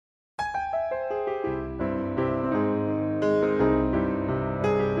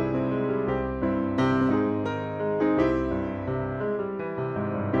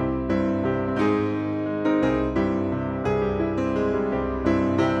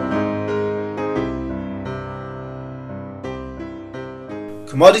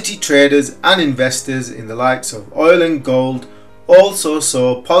Commodity traders and investors in the likes of oil and gold also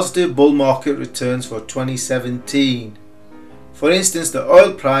saw positive bull market returns for 2017. For instance, the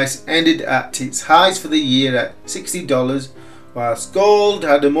oil price ended at its highs for the year at $60, whilst gold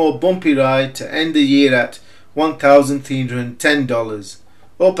had a more bumpy ride to end the year at $1,310,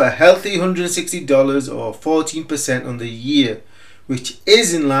 up a healthy $160 or 14% on the year, which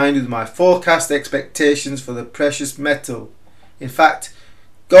is in line with my forecast expectations for the precious metal. In fact,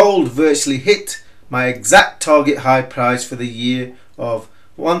 gold virtually hit my exact target high price for the year of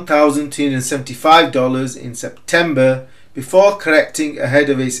 $1,275 in September, before correcting ahead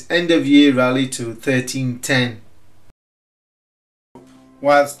of its end of year rally to $1,310.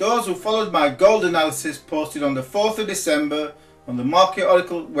 Whilst those who followed my gold analysis posted on the 4th of December on the Market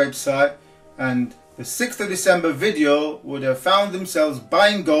Oracle website and the 6th of December video would have found themselves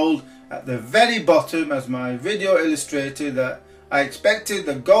buying gold at the very bottom, as my video illustrated that I expected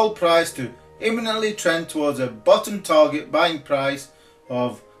the gold price to imminently trend towards a bottom target buying price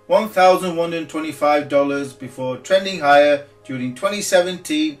of $1,125 before trending higher during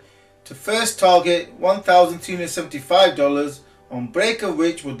 2017 to first target $1,375, on break of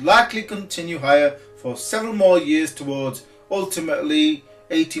which would likely continue higher for several more years towards ultimately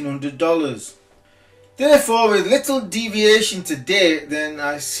 $1,800. Therefore, with little deviation to date, then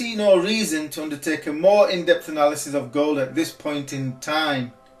I see no reason to undertake a more in-depth analysis of gold at this point in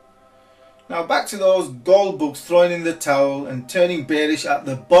time. Now back to those gold books throwing in the towel and turning bearish at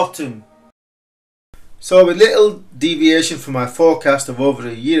the bottom. So with little deviation from my forecast of over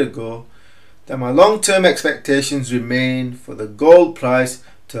a year ago, then my long-term expectations remain for the gold price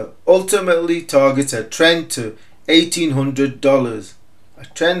to ultimately target a trend to $1,800, a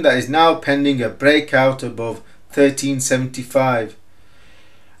trend that is now pending a breakout above $1,375.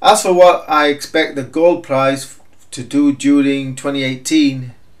 As for what I expect the gold price to do during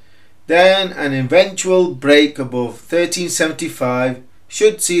 2018, then an eventual break above $1,375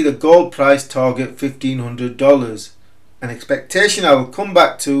 should see the gold price target $1,500, an expectation I will come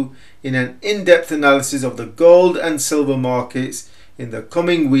back to in an in-depth analysis of the gold and silver markets in the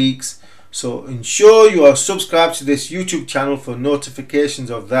coming weeks, so ensure you are subscribed to this YouTube channel for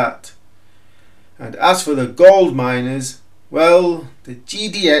notifications of that. And as for the gold miners, well, the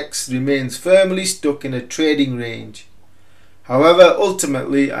GDX remains firmly stuck in a trading range. However,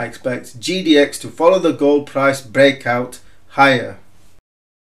 ultimately I expect GDX to follow the gold price breakout higher.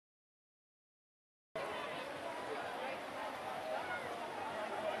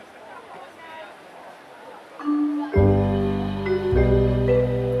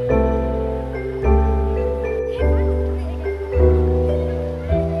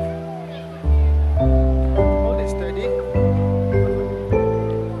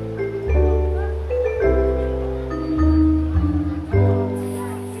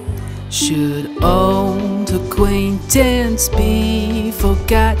 Should old acquaintance be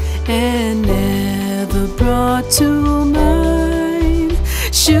forgot and never brought to mind?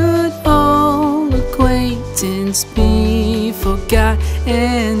 Should old acquaintance be forgot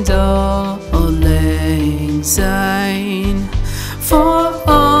and all lang syne? For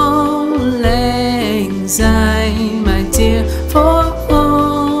all lang syne, my dear, for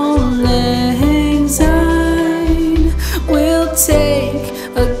all lang syne, we'll take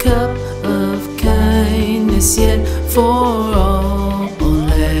a cup of kindness yet for all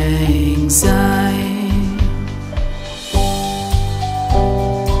lang syne.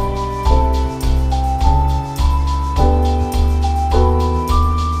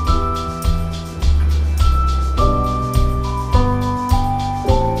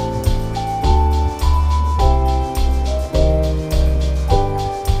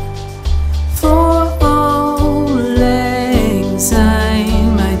 For all lang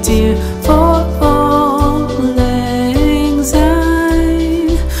syne, my dear, for all lang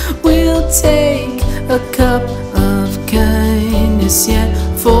syne, we'll take a cup of kindness yet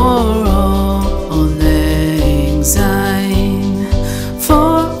for all lang syne.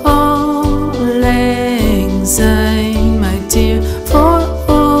 For all lang syne, my dear, for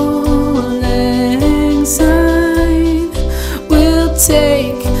all lang syne, we'll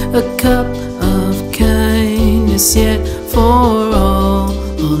take a cup of kindness yet for all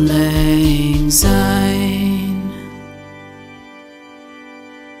lang syne.